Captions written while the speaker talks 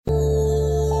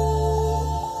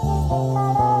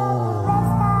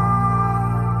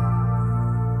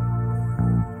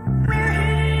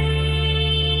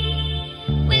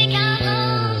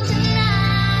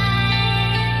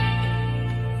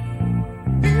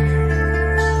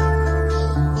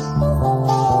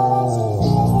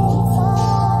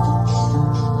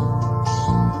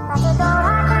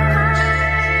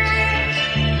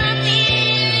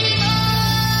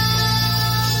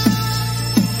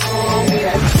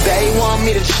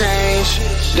change.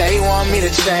 They want me to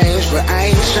change, but I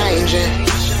ain't changing.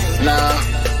 Nah.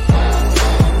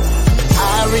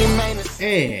 I remain.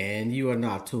 And you are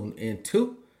now tuned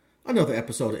into another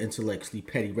episode of Intellectually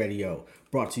Petty Radio,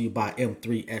 brought to you by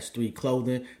M3S3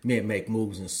 Clothing. Men make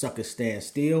moves and suckers stand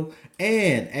still.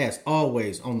 And as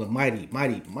always, on the mighty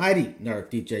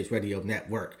Nerd DJs Radio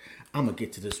Network. I'm going to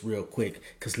get to this real quick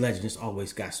because Legends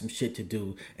always got some shit to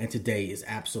do, and today is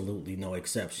absolutely no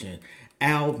exception.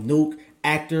 Al Nuke,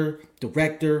 actor,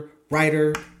 director,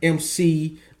 writer,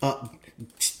 MC,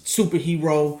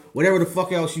 superhero, whatever the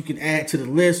fuck else you can add to the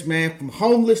list, man. From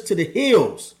homeless to the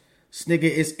hills. This nigga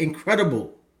is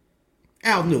incredible.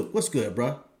 Al Nuke, what's good,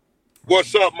 bro?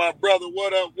 What's up, my brother?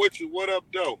 What up with you? What up,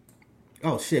 though?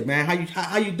 Oh, shit, man.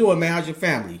 How you doing, man? How's your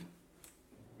family?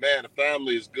 Man, the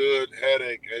family is good.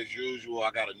 Headache as usual.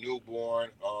 I got a newborn,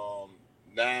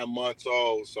 9 months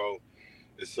old, so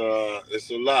it's a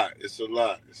lot. It's a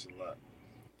lot.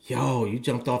 Yo, you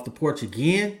jumped off the porch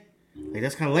again? Like,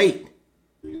 that's kind of late.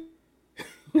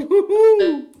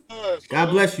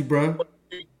 God bless you, bro.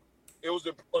 It was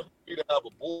important for me to have a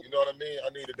boy. You know what I mean? I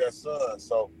needed that son,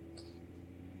 so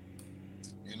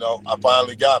I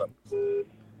finally got him.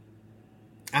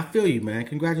 I feel you, man.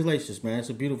 Congratulations, man.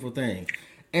 It's a beautiful thing.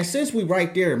 And since we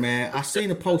right there, man, I seen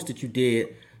a post that you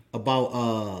did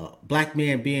about black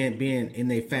men being in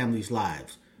their families'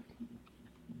 lives.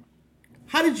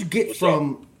 How did you get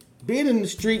from being in the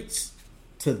streets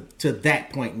to that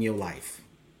point in your life?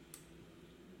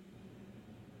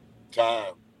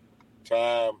 Time,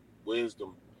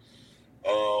 wisdom.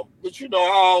 But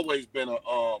I've always been a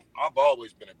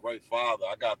great father.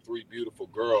 I got 3 beautiful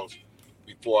girls.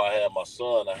 Before I had my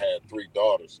son, I had 3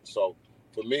 daughters. So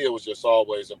for me, it was just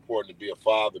always important to be a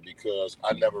father because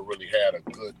I never really had a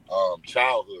good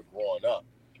childhood growing up.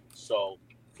 So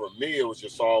for me, it was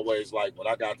just always like when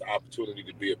I got the opportunity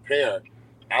to be a parent,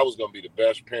 I was going to be the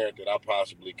best parent that I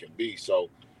possibly can be. So,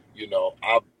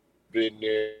 I've been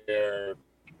there,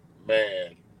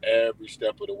 man, every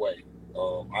step of the way.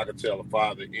 I can tell a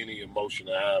father any emotion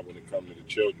I have when it comes to the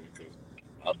children because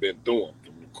I've been through them,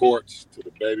 from the courts to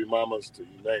the baby mamas to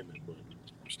you name it, but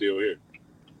I'm still here.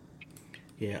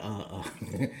 Yeah,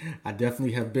 I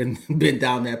definitely have been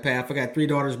down that path. I got 3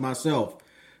 daughters myself,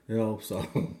 so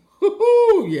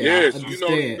yes,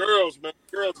 girls, man,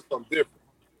 girls is something different.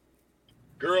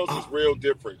 Girls is real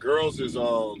different. Girls is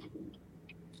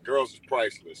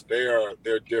priceless.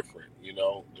 They're different.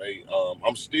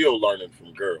 I'm still learning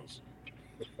from girls.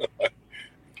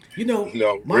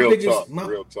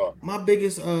 Real talk. My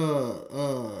biggest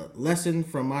lesson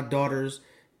from my daughters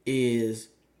is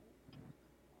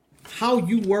how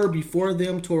you were before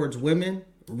them towards women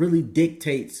really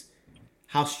dictates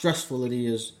how stressful it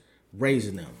is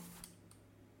raising them.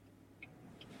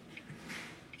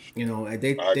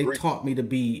 They taught me to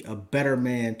be a better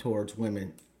man towards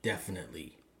women,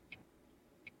 definitely.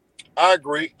 I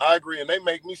agree, and they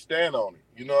make me stand on it.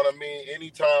 You know what I mean?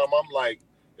 Anytime I'm like,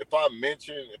 if I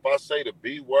say the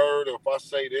B word, or if I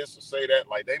say this or say that,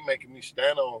 like they making me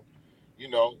stand on,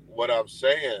 what I'm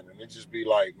saying, and it just be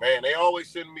like, man, they always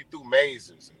sending me through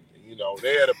mazes. And,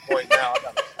 they at a point now, I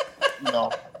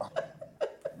got,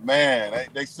 man,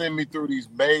 they send me through these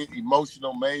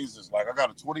emotional mazes. Like I got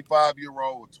a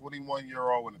 25-year-old, a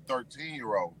 21-year-old, and a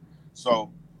 13-year-old.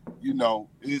 So,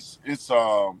 it's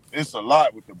a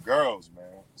lot with the girls,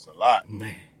 man. It's a lot,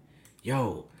 man.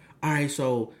 Yo, all right,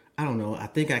 so I don't know. I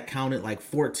think I counted like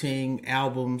 14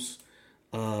 albums.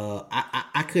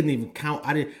 I couldn't even count.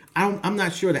 I'm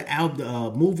not sure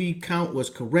the movie count was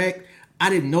correct. I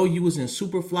didn't know you was in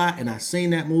Superfly, and I seen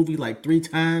that movie like 3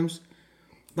 times.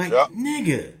 Like, yep.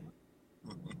 Nigga.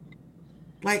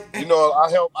 Like, I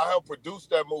helped produce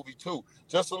that movie too,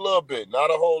 just a little bit, not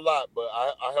a whole lot, but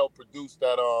I helped produce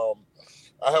that.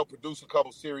 I helped produce a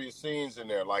couple serious scenes in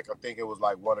there. Like I think it was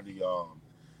like one of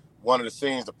the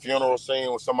scenes, the funeral scene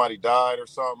when somebody died or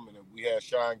something, and we had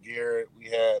Sean Garrett, we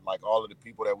had like all of the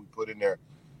people that we put in there.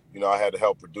 I had to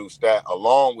help produce that,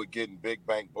 along with getting Big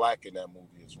Bank Black in that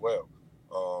movie as well.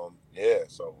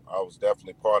 So I was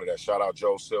definitely part of that. Shout out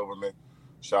Joe Silverman.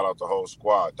 Shout out the whole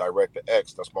squad. Director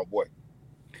X, that's my boy.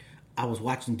 I was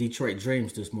watching Detroit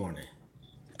Dreams this morning.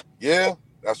 Yeah,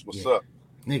 that's what's up.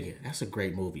 Nigga, that's a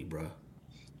great movie, bro.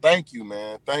 Thank you,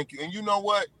 man. Thank you. And you know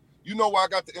what? You know where I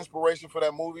got the inspiration for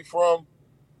that movie from?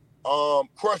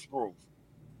 Crush Groove.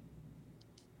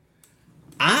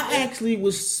 I actually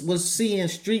was seeing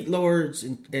Street Lords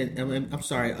and I'm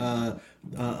sorry,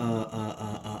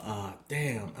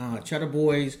 Cheddar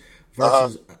Boys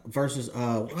versus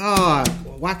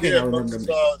why can't I remember them?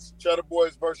 Cheddar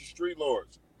Boys versus Street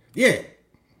Lords. Yeah.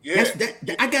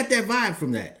 I got that vibe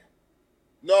from that.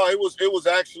 No, it was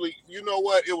actually, you know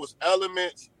what? It was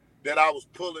elements that I was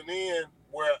pulling in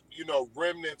where,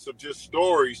 remnants of just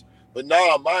stories. But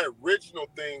now my original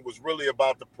thing was really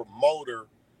about the promoter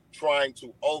trying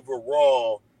to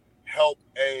overall help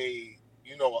an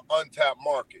untapped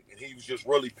market. And he was just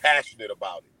really passionate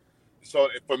about it. So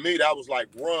for me, that was like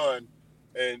Run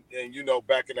and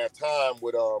back in that time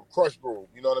with Crush Groove,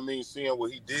 you know what I mean? Seeing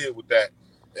what he did with that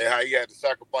and how he had to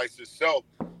sacrifice himself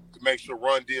to make sure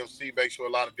Run DMC, make sure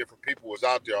a lot of different people was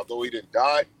out there, although he didn't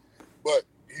die, but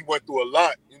he went through a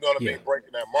lot, you know what I mean,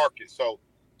 breaking that market. So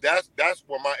that's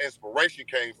where my inspiration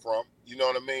came from, you know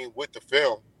what I mean, with the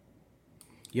film.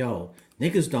 Yo,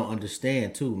 niggas don't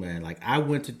understand too, man. Like I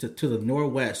went to the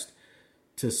Northwest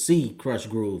to see Crush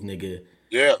Groove, nigga.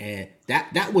 Yeah. And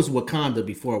that was Wakanda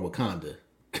before Wakanda.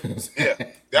 Yeah,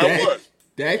 that was.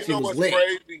 That shit was lit.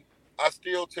 Crazy? I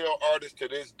still tell artists to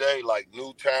this day, like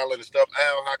new talent and stuff,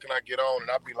 Al, how can I get on?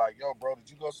 And I'll be like, yo, bro, did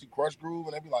you go see Crush Groove?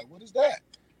 And they'll be like, what is that?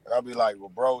 And I'll be like, well,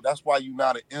 bro, that's why you're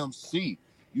not an MC.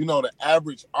 The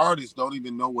average artist don't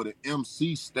even know what an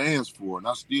MC stands for. And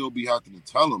I still be having to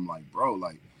tell them, like, bro,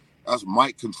 like, that's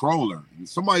mic controller. And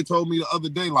somebody told me the other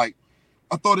day, like,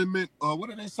 I thought it meant, what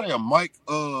did they say? A mic,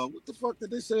 what the fuck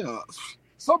did they say?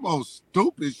 Some old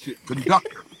stupid shit.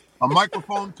 Conductor. A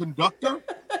microphone conductor?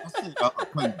 I said, a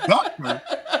conductor?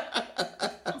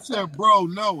 I said, bro,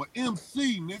 no, an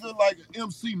MC, nigga, like an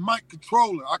MC mic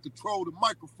controller. I control the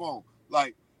microphone.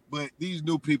 Like, but these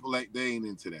new people, like, they ain't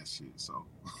into that shit. So,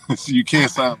 so you can't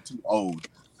sound too old.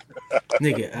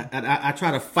 Nigga, I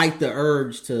try to fight the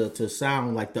urge to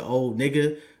sound like the old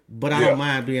nigga, but I don't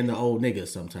mind being the old nigga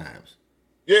sometimes.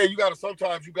 Yeah,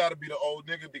 sometimes you gotta be the old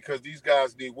nigga because these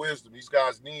guys need wisdom. These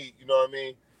guys need, you know what I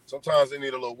mean? Sometimes they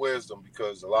need a little wisdom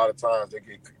because a lot of times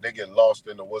they get lost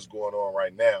into what's going on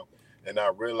right now and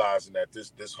not realizing that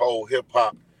this whole hip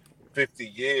hop 50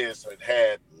 years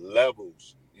had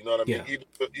levels. You know what I mean?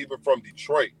 Even from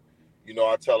Detroit.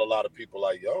 I tell a lot of people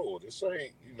like, yo, this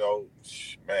ain't,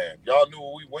 man, y'all knew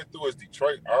what we went through as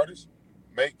Detroit artists,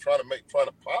 trying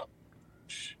to pop.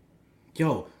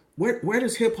 Yo, where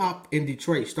does hip hop in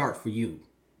Detroit start for you?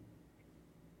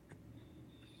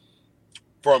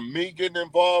 From me getting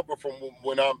involved, or from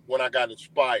when I got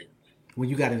inspired? When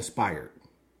you got inspired?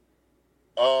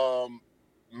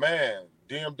 Man,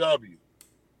 DMW.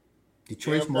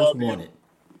 Detroit's Most Wanted.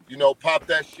 Pop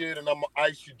that shit and I'm gonna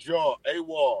ice your jaw.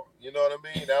 AWOL. You know what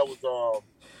I mean? That was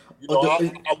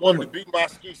I wanted to beat my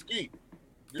ski.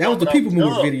 That was the People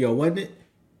Mover video, wasn't it?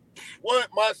 What?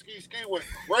 My ski was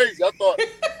crazy. I thought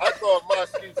my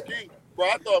ski, bro.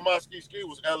 I thought my ski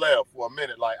was LL for a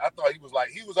minute. Like I thought he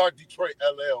was our Detroit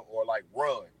LL or like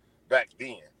Run back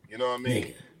then. You know what I mean?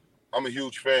 Nigga. I'm a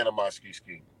huge fan of my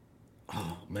ski.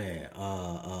 Oh man,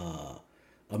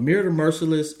 Amir the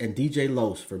Merciless and DJ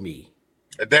Los for me.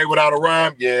 A Day Without a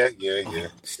Rhyme, yeah.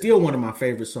 Still one of my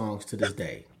favorite songs to this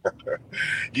day.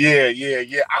 Yeah.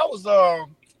 I was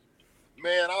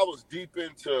man, I was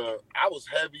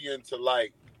heavy into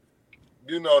like,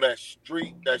 that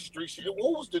street shit.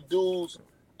 What was the dudes?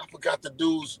 I forgot the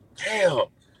dudes. Damn,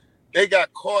 they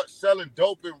got caught selling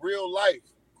dope in real life.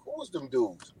 Who was them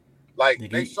dudes? Like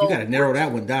nigga, they sold. You gotta narrow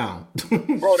that one down,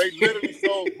 bro. They literally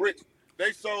sold bricks.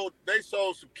 They sold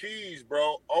some keys,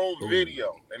 bro, on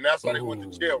video, and that's how they went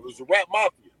to jail. It was a Rap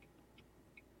Mafia.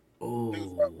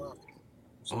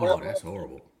 That's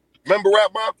horrible. Remember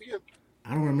Rap Mafia?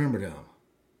 I don't remember them.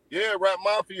 Yeah, Rap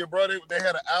Mafia, bro. They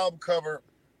had an album cover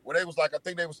where they was like, I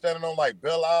think they was standing on like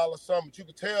Belle Isle or something. But you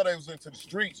could tell they was into the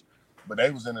streets, but they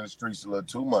was into the streets a little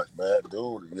too much, man.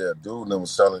 Dude, and them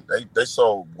was selling. They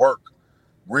sold work,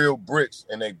 real bricks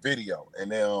in their video,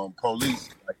 and then police,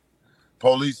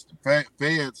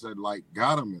 feds had like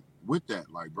got them with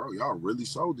that. Like, bro, y'all really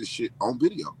sold this shit on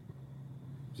video.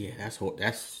 Yeah,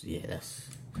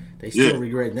 they still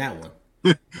regretting that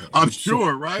one. I'm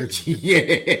sure, right?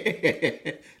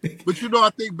 Yeah. But I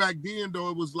think back then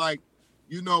though, it was like,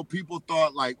 people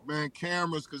thought like, man,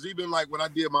 cameras, because even like when I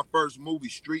did my first movie,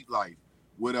 Street Life,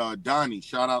 with Donnie,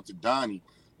 shout out to Donnie,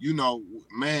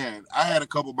 man, I had a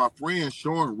couple of my friends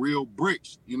showing real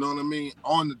bricks, you know what I mean,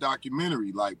 on the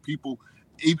documentary. Like people,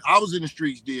 I was in the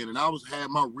streets then, and I had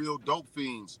my real dope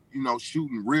fiends,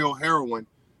 shooting real heroin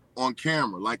on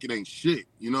camera, like it ain't shit.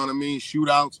 You know what I mean?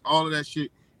 Shootouts, all of that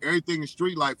shit. Everything in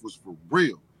Street Life was for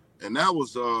real. And that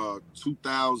was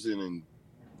 2000 and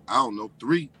I don't know,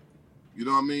 3. You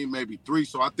know what I mean? Maybe 3.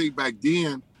 So I think back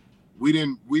then we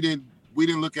didn't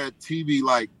look at TV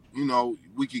like,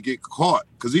 we could get caught.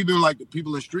 Cause even like the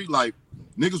people in Street Life,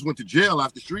 niggas went to jail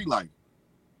after Street Life.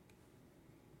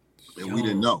 And we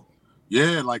didn't know.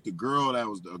 Yeah, like it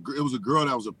was a girl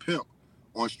that was a pimp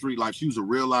on Street Life. She was a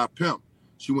real live pimp.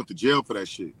 She went to jail for that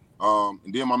shit.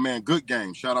 And then my man Good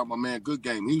Game, shout out my man Good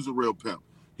Game. He was a real pimp.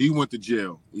 He went to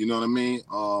jail. You know what I mean?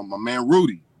 My man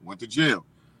Rudy went to jail.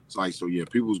 It's like, so yeah,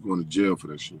 people was going to jail for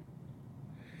that shit.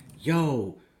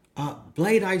 Yo,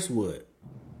 Blade Icewood.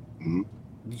 Mm-hmm.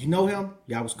 Did you know him?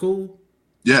 Y'all was cool?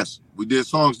 Yes, we did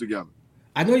songs together.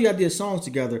 I know y'all did songs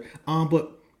together.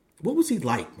 But what was he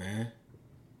like, man?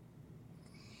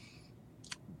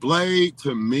 Blade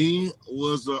to me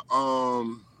was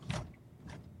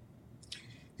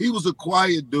he was a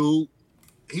quiet dude.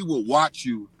 He would watch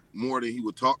you more than he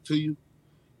would talk to you.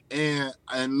 And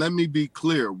let me be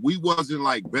clear, we wasn't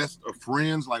like best of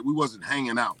friends, like we wasn't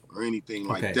hanging out or anything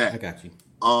like that. I got you.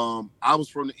 I was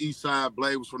from the east side,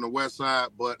 Blade was from the west side,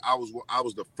 but I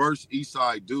was the first east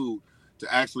side dude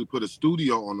to actually put a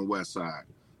studio on the west side.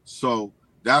 So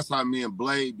that's how me and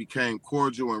Blade became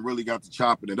cordial and really got to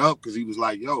chopping it up, because he was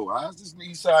like, yo, how's this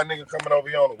east side nigga coming over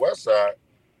here on the west side?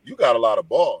 You got a lot of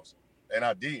balls. And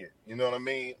I did, you know what I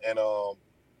mean? And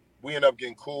we ended up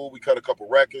getting cool. We cut a couple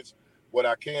records. What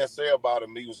I can say about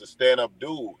him, he was a stand-up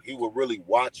dude. He would really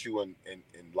watch you and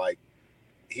like,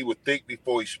 he would think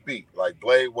before he speak. Like,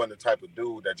 Blade wasn't the type of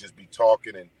dude that just be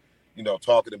talking and, you know,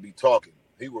 talking and be talking.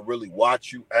 He would really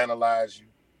watch you, analyze you,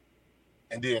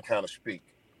 and then kind of speak.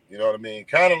 You know what I mean?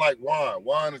 Kind of like Juan.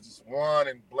 Juan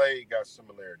and Blade got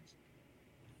similarities.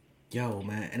 Yo,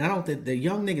 man. And I don't think the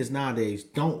young niggas nowadays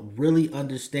don't really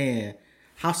understand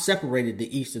how separated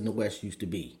the East and the West used to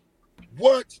be.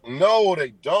 What? No, they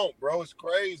don't, bro. It's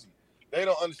crazy. They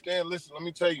don't understand. Listen, let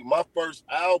me tell you, my first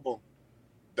album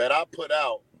that I put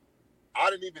out, I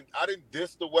didn't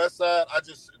diss the West Side. I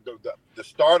just, the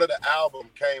start of the album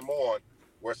came on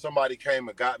where somebody came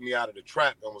and got me out of the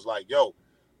trap and was like, yo,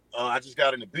 I just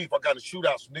got in the beef. I got to shoot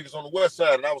out some niggas on the West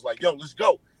Side. And I was like, yo, let's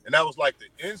go. And that was like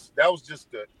that was just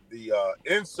the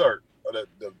insert or the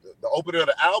opening of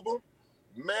the album.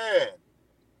 Man,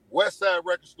 West Side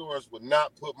record stores would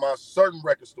not put certain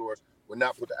record stores would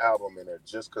not put the album in there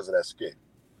just because of that skit.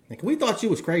 Like, we thought you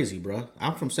was crazy, bro.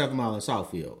 I'm from 7 Mile in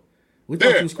Southfield. We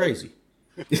thought you was crazy.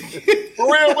 For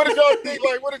real, what did y'all think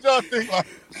like? What did y'all think like?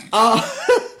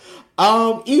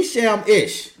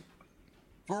 Esham-ish.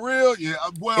 For real, yeah.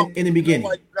 Well, in the beginning,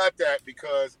 I got that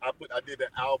because I did the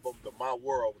album, the My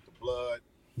World with the blood.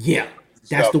 Yeah,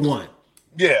 that's the one.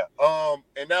 Yeah.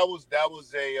 And that was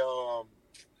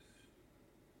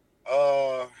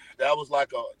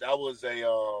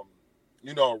a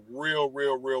you know, real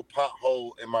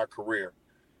pothole in my career.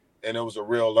 And it was a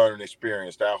real learning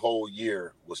experience. That whole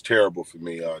year was terrible for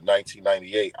me.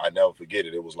 1998, I never forget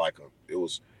it. It was like it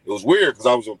was weird because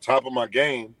I was on top of my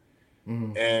game,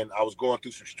 and I was going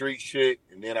through some street shit.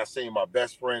 And then I seen my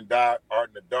best friend die, Art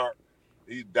in the Dark.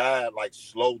 He died like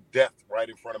slow death right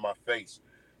in front of my face.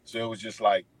 So it was just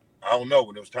like, I don't know.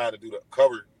 When it was time to do the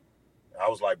cover, I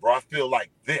was like, bro, I feel like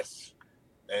this,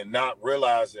 and not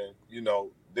realizing, you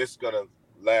know, this is gonna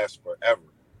last forever.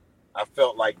 I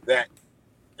felt like that.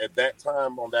 At that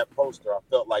time on that poster, I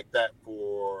felt like that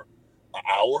for an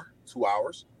hour, 2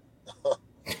 hours.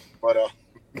 But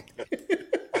it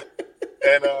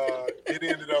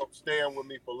ended up staying with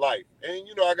me for life. And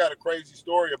you know, I got a crazy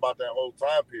story about that whole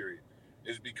time period.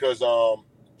 Is because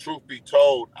truth be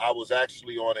told, I was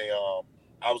actually I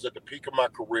was at the peak of my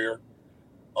career.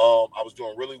 I was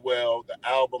doing really well. The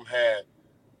album had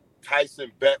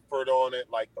Tyson Bedford on it,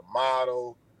 like the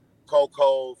model.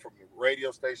 Coco from the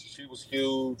radio station, she was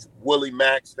huge. Willie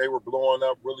Max, they were blowing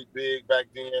up really big back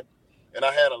then. And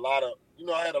I had a lot of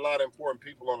important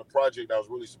people on the project that was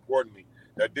really supporting me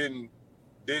that didn't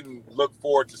look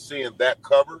forward to seeing that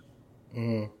cover.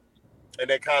 And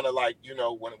they kind of like, you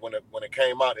know, when it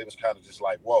came out, it was kind of just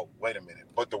like, whoa, wait a minute.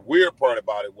 But the weird part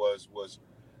about it was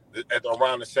at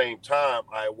around the same time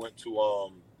I went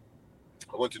to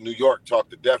New York,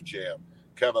 talked to Def Jam,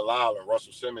 Kevin Lyle and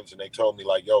Russell Simmons, and they told me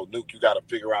like, yo, Nuke, you got to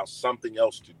figure out something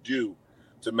else to do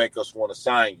to make us want to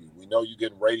sign you. We know you're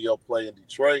getting radio play in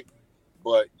Detroit,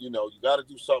 but you know, you got to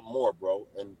do something more, bro.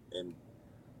 And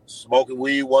smoking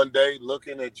weed one day,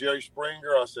 looking at Jerry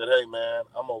Springer, I said, hey man,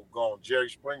 I'm gonna go on Jerry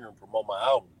Springer and promote my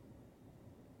album.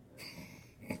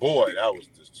 Boy, that was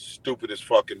the stupidest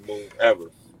fucking move ever.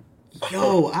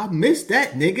 Yo, I missed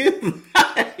that, nigga.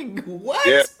 Like, what?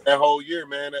 Yeah, that whole year,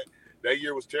 man. That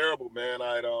year was terrible, man.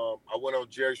 I went on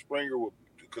Jerry Springer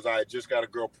because I had just got a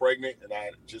girl pregnant and I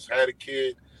had just had a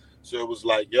kid. So it was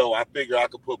like, yo, I figured I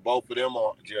could put both of them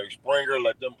on Jerry Springer,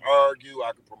 let them argue.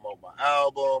 I could promote my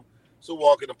album. So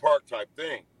walk in the park type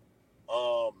thing.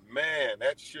 Man,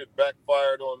 that shit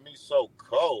backfired on me so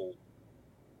cold.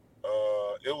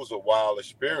 It was a wild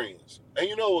experience. And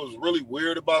you know what was really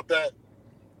weird about that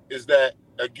is that,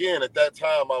 again, at that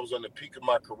time I was on the peak of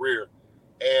my career.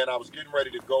 and I was getting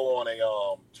ready to go on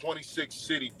a 26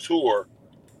 city tour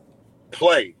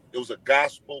play. It was a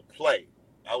gospel play.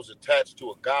 I was attached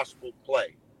to a gospel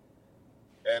play,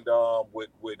 and with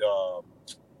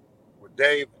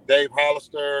Dave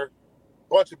Hollister,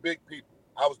 bunch of big people.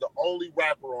 I was the only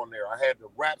rapper on there. I had the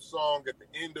rap song at the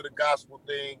end of the gospel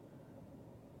thing.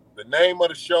 The name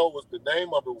of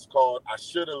it was called I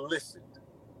Should Have Listened.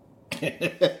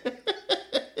 Yep.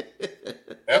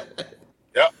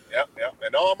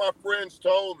 And all my friends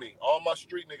told me, all my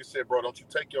street niggas said, bro, don't you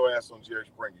take your ass on Jerry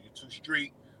Springer. You too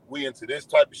street. We into this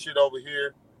type of shit over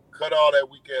here. Cut all that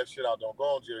weak ass shit out. Don't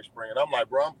go on Jerry Springer. And I'm like,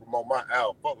 bro, I'm promoting my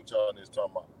album. Fuck what y'all niggas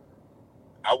talking about.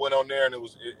 I went on there and it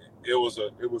was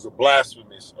a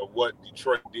blasphemous of what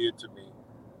Detroit did to me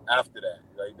after that.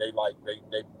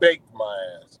 They baked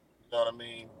my ass. You know what I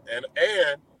mean? And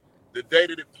the day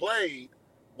that it played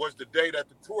was the day that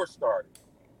the tour started.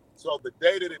 So the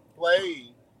day that it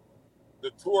played, the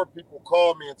tour people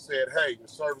called me and said, hey, your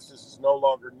services is no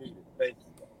longer needed. Thank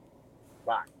you.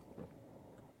 Bye.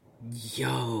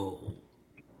 Yo.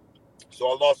 So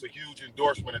I lost a huge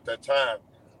endorsement at that time.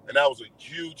 And that was a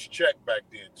huge check back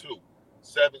then, too.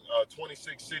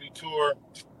 26 city tour.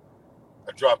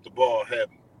 I dropped the ball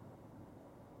heavy.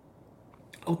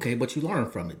 Okay, but you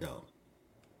learned from it, though.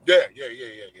 Yeah.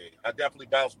 I definitely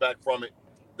bounced back from it.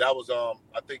 That was, I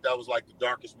think that was like the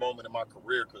darkest moment in my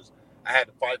career because I had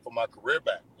to fight for my career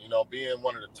back. You know, being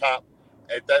one of the top,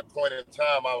 at that point in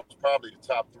time, I was probably the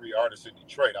top 3 artists in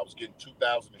Detroit. I was getting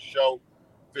 $2,000 a show,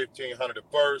 $1,500 a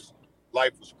verse.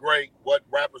 Life was great. What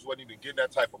rappers wasn't even getting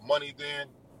that type of money then.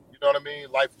 You know what I mean?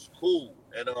 Life was cool.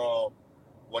 And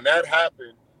when that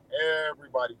happened,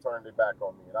 everybody turned their back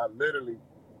on me. And I literally,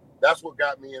 that's what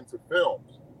got me into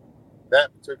films,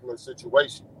 that particular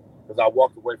situation, because I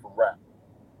walked away from rap.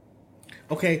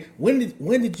 Okay, when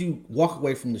did you walk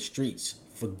away from the streets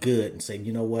for good and say,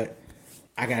 you know what,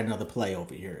 I got another play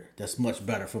over here that's much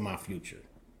better for my future?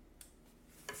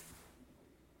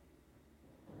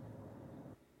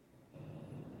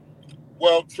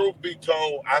 Well, truth be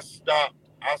told, I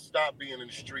stopped being in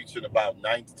the streets in about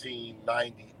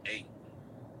 1998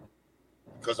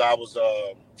 because I was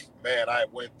I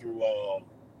went through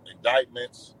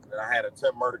indictments and I had a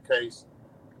 10 murder case,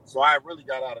 so I really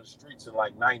got out of the streets in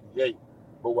like 98.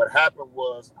 But what happened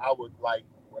was I would, like,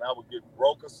 when I would get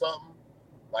broke or something,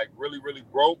 like really, really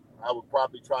broke, I would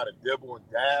probably try to dibble and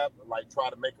dab, like try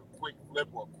to make a quick flip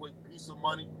or a quick piece of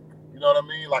money. You know what I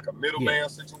mean? Like a middleman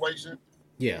situation.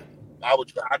 Yeah. I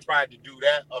tried to do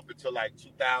that up until like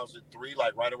 2003,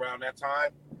 like right around that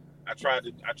time. I tried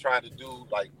to do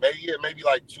like maybe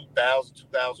like 2000,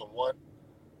 2001.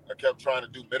 I kept trying to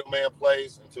do middleman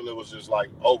plays until it was just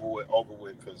like over with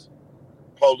because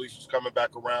police was coming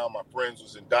back around. My friends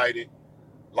was indicted.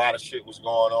 A lot of shit was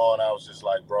going on. I was just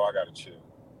like, bro, I gotta chill.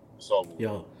 It's over with.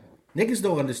 Yo, niggas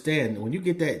don't understand when you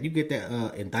get that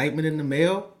indictment in the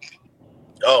mail.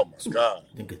 Oh my God,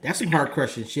 nigga, that's some heart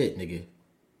crushing shit, nigga.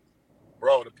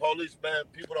 Bro, the police, man,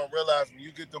 people don't realize when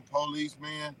you get them police,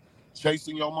 man,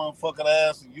 chasing your motherfucking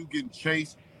ass and you getting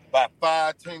chased by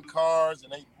 5, 10 cars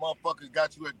and they motherfuckers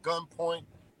got you at gunpoint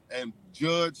and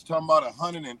judge talking about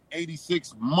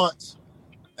 186 months.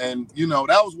 And, you know,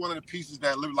 that was one of the pieces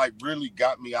that really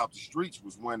got me out the streets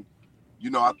was when,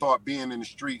 you know, I thought being in the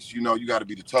streets, you know, you got to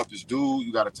be the toughest dude.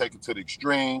 You got to take it to the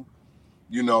extreme,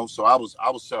 you know. So I was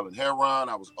selling heroin.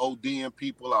 I was ODing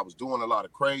people. I was doing a lot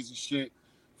of crazy shit.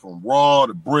 From raw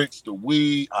to bricks to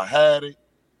weed, I had it.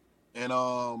 And,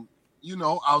 you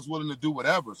know, I was willing to do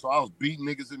whatever. So I was beating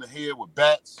niggas in the head with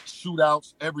bats,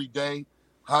 shootouts every day,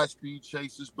 high-speed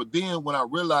chases. But then when I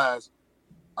realized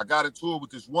I got into it with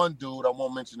this one dude, I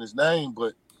won't mention his name,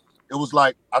 but it was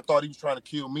like I thought he was trying to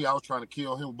kill me. I was trying to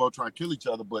kill him. We both trying to kill each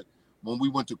other. But when we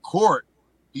went to court,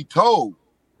 he told,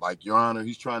 like, Your Honor,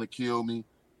 he's trying to kill me.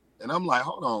 And I'm like,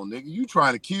 hold on, nigga, you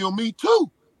trying to kill me too.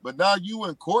 But now you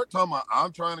in court talking about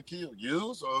I'm trying to kill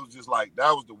you. So it was just like, that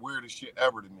was the weirdest shit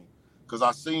ever to me. Because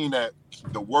I seen that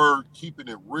the word keeping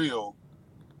it real,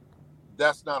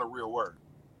 that's not a real word.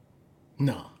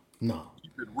 No.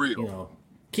 Keep it real. You know,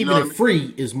 keeping it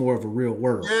free is more of a real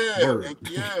word. Yeah.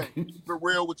 Keep it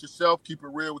real with yourself. Keep it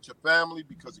real with your family.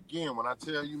 Because again, when I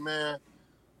tell you, man,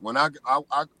 when I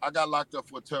got locked up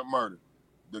for attempted murder,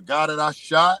 the guy that I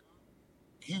shot,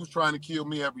 he was trying to kill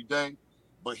me every day.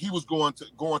 But he was going to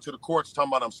the courts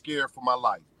talking about I'm scared for my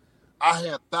life. I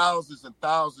had thousands and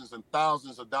thousands and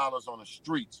thousands of dollars on the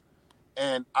streets,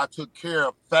 and I took care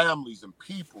of families and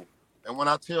people. And when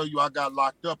I tell you I got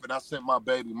locked up and I sent my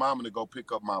baby mama to go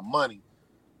pick up my money,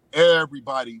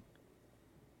 everybody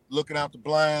looking out the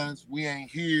blinds. We ain't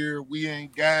here. We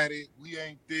ain't got it. We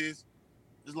ain't this.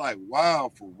 It's like,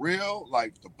 wow, for real?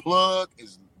 Like the plug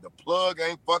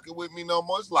ain't fucking with me no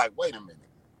more. It's like, wait a minute.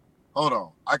 Hold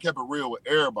on. I kept it real with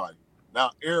everybody. Now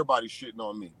everybody's shitting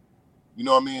on me. You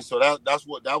know what I mean? So that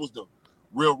was the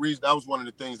real reason. That was one of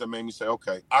the things that made me say,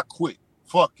 okay, I quit.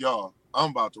 Fuck y'all. I'm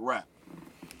about to rap.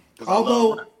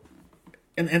 Although,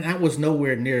 and I was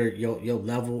nowhere near your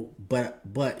level, but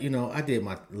you know, I did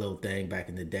my little thing back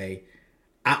in the day.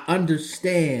 I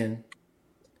understand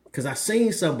because I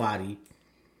seen somebody.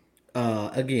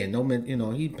 Again, no man, you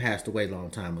know, he passed away a long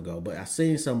time ago, but I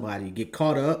seen somebody get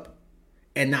caught up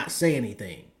and not say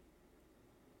anything,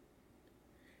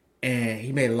 and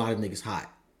he made a lot of niggas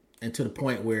hot, and to the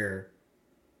point where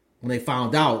when they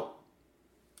found out,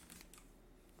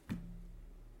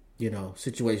 you know,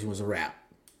 situation was a wrap.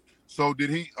 So did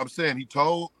he? I'm saying he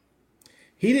told.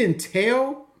 He didn't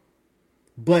tell,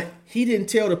 but he didn't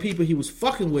tell the people he was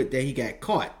fucking with that he got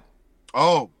caught.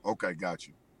 Oh, okay, got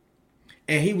you.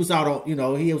 And he was out on, you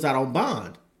know, he was out on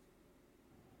bond.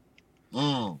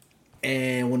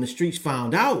 And when the streets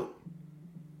found out,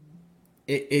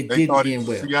 it didn't end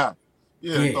well. Yeah,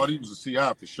 they thought he was a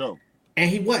CI for sure. And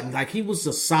he wasn't. Like, he was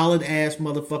a solid ass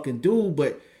motherfucking dude,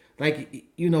 but like,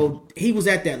 you know, he was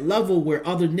at that level where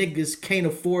other niggas can't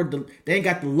afford they ain't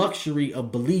got the luxury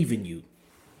of believing you.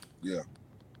 Yeah.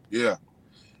 Yeah.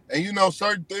 And you know,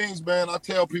 certain things, man, I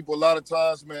tell people a lot of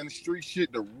times, man, the street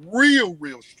shit, the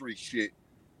real street shit,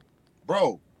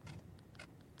 bro,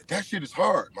 that shit is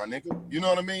hard, my nigga. You know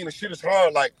what I mean? The shit is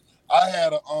hard. Like, I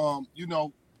had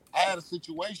a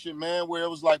situation, man, where it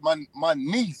was like my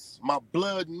niece, my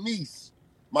blood niece,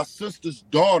 my sister's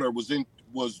daughter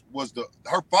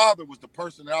her father was the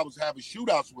person that I was having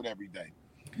shootouts with every day.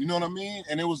 You know what I mean?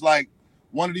 And it was like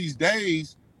one of these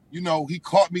days, you know, he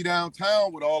caught me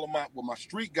downtown with my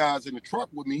street guys in the truck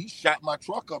with me. He shot my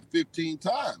truck up 15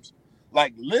 times.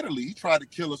 Like, literally, he tried to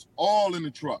kill us all in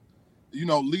the truck. You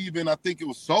know, leaving, I think it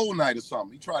was Soul Night or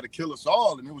something. He tried to kill us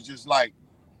all, and it was just like,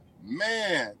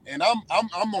 man. And I'm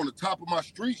on the top of my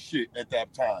street shit at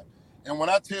that time. And when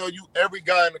I tell you, every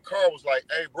guy in the car was like,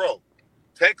 hey, bro,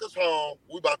 take us home.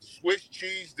 We about to Swiss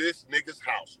cheese this nigga's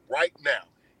house right now.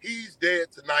 He's dead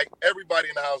tonight. Everybody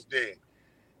in the house dead.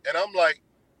 And I'm like,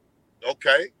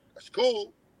 okay, that's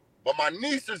cool. But my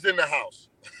niece is in the house.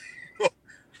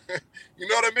 You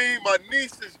know what I mean? My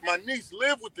niece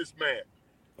lived with this man.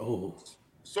 Oh.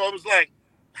 So it was like,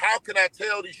 how can I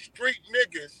tell these street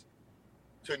niggas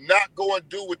to not go and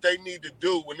do what they need to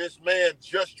do when this man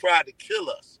just tried to kill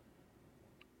us?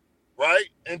 Right?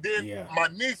 And then my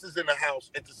niece is in the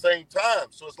house at the same time.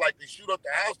 So it's like they shoot up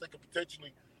the house, they could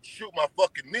potentially shoot my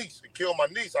fucking niece and kill my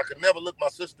niece. I could never look my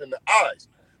sister in the eyes.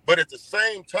 But at the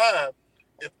same time,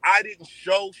 if I didn't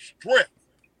show strength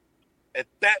at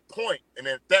that point and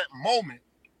at that moment,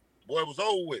 boy, it was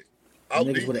over with.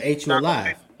 Niggas would have ate you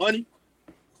alive. Money.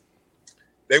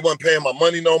 They wasn't paying my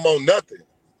money no more, nothing.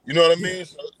 You know what I mean?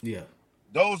 So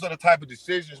those are the type of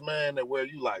decisions, man, that where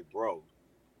you like, bro,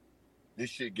 this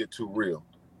shit get too real.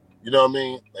 You know what I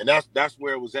mean? And that's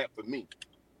where it was at for me.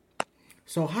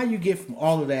 So how you get from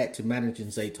all of that to managing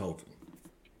Zaytoven?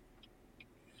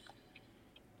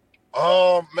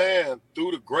 Man,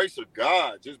 through the grace of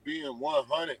God, just being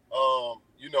 100.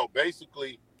 You know,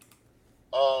 basically,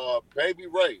 Baby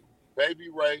Ray,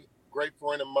 great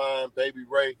friend of mine, Baby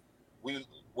Ray.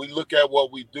 We look at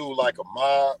what we do like a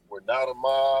mob. We're not a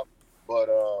mob, but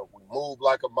we move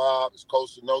like a mob. It's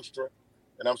Costa Nostra,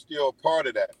 and I'm still a part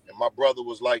of that. And my brother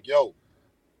was like, yo,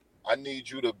 I need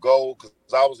you to go, because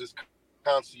I was his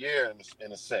concierge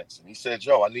in a sense. And he said,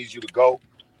 yo, I need you to go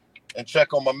and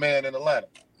check on my man in Atlanta.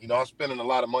 You know, I'm spending a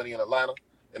lot of money in Atlanta.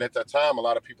 And at that time, a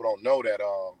lot of people don't know that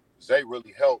Zay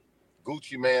really helped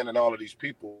Gucci Man and all of these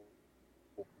people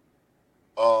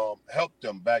helped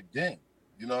them back then.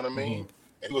 You know what I mean?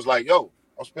 And he was like, yo,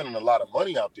 I'm spending a lot of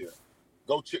money out there.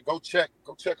 Go check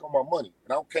on my money.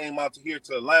 And I came out here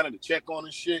to Atlanta to check on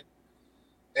this shit.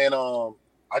 And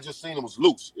I just seen it was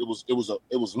loose. It was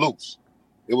loose.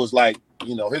 It was like,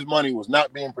 you know, his money was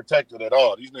not being protected at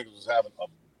all. These niggas was having a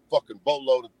fucking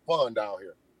boatload of fun down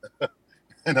here.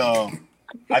 And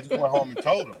I just went home and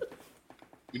told him.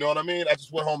 You know what I mean? I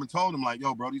just went home and told him, like,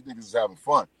 yo, bro, these niggas is having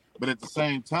fun. But at the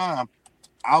same time,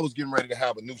 I was getting ready to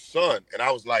have a new son. And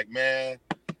I was like, man,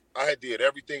 I had did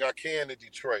everything I can in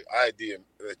Detroit. At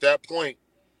that point,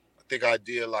 I think I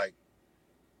did like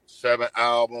 7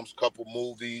 albums, couple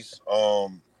movies,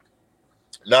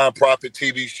 nonprofit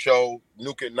TV show,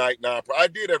 Nuke at Night, nonprofit. I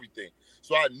did everything.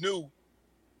 So I knew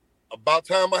about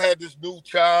time I had this new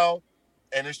child,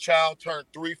 and this child turned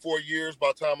 3-4 years,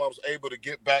 by the time I was able to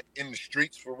get back in the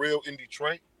streets for real in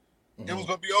Detroit, it was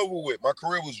going to be over with. My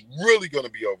career was really going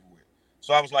to be over with.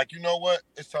 So I was like, you know what?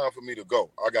 It's time for me to go.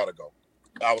 I gotta go.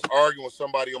 I was arguing with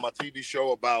somebody on my TV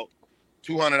show about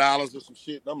 $200 or some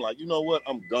shit. And I'm like, you know what?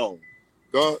 I'm gone.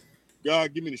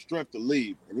 God, give me the strength to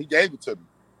leave. And he gave it to me.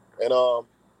 And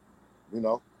you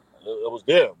know, it was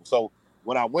there. So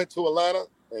when I went to Atlanta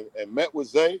and met with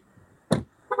Zay,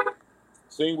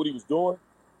 seeing what he was doing,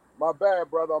 my bad,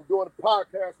 brother. I'm doing a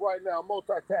podcast right now. I'm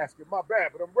multitasking. My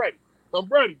bad, but I'm ready. I'm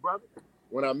ready, brother.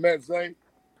 When I met Zay,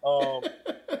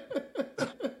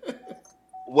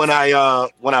 when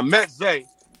I met Zay,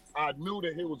 I knew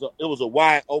that it was a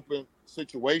wide open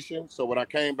situation. So when I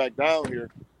came back down here,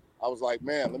 I was like,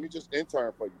 man, let me just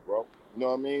intern for you, bro. You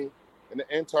know what I mean? In the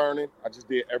interning, I just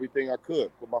did everything I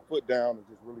could, put my foot down, and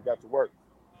just really got to work.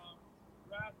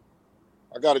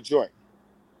 I got a joint.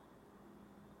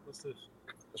 What's this?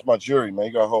 It's my jury, man.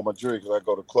 You gotta hold my jury because I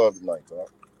go to the club tonight, dog.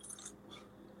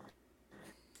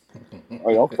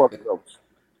 Hey, I'm fucking up.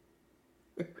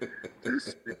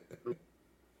 This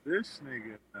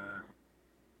nigga,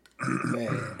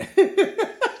 Man.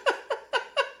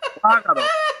 I gotta.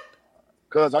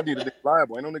 Cause I need a nigga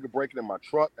liable. Ain't no nigga breaking in my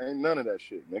truck. Ain't none of that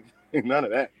shit, nigga. Ain't none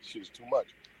of that. Shit's too much.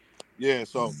 Yeah,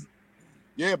 so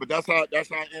yeah, but that's how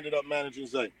I ended up managing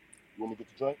Zay. You want me to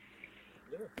get the drink?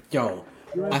 Yo,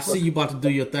 I see you about to do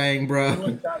your thing,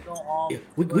 bro.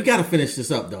 We got to finish this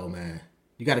up, though, man.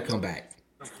 You got to come back.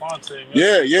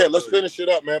 Yeah. Let's finish it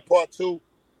up, man. Part 2.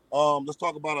 Let's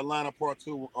talk about Atlanta Part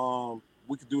 2.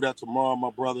 We could do that tomorrow, my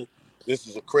brother. This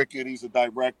is a cricket. He's a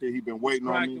director. He been waiting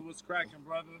on me. What's cracking,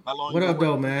 brother? How long What you up, been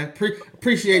though, man?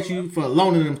 Appreciate you for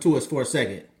loaning them to us for a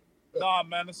second. Nah,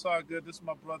 man, it's all good. This is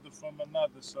my brother from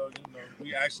another, so you know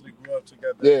we actually grew up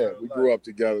together. Yeah, we grew up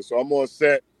together. So I'm on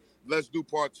set. Let's do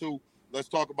Part 2. Let's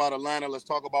talk about Atlanta. Let's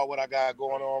talk about what I got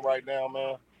going on right now,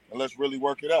 man. And let's really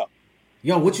work it out.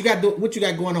 Yo, what you got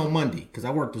going on Monday? Because I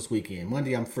work this weekend.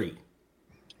 Monday, I'm free.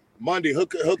 Monday,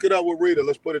 hook it up with Rita.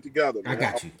 Let's put it together, man. I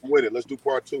got you. I'm with it. Let's do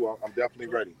Part 2. I'm definitely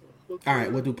ready. All right,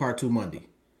 we'll do Part 2 Monday.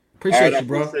 Appreciate you,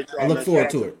 bro. I look forward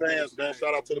to it. Fans, man.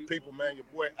 Shout out to the people, man. Your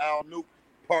boy Al Nuke.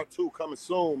 Part 2 coming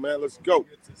soon, man. Let's go.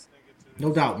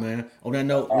 No doubt, man. On that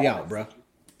note, we out, bro.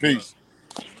 Peace.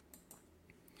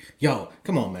 Yo,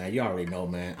 come on, man. You already know,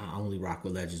 man. I only rock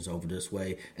with legends over this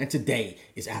way. And today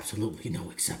is absolutely no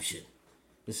exception.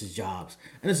 This is Jobs.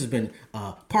 And this has been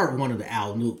part 1 of the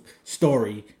Al Nuke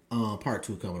story. Part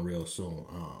 2 coming real soon.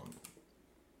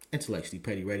 Intellectually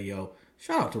Petty Radio.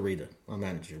 Shout out to Rita, my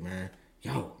manager, man.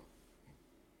 Yo.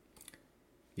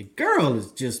 Your girl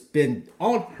has just been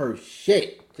on her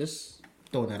shit. Just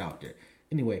throwing that out there.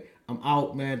 Anyway, I'm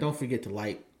out, man. Don't forget to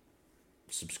like,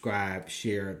 subscribe,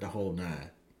 share the whole 9.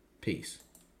 Peace.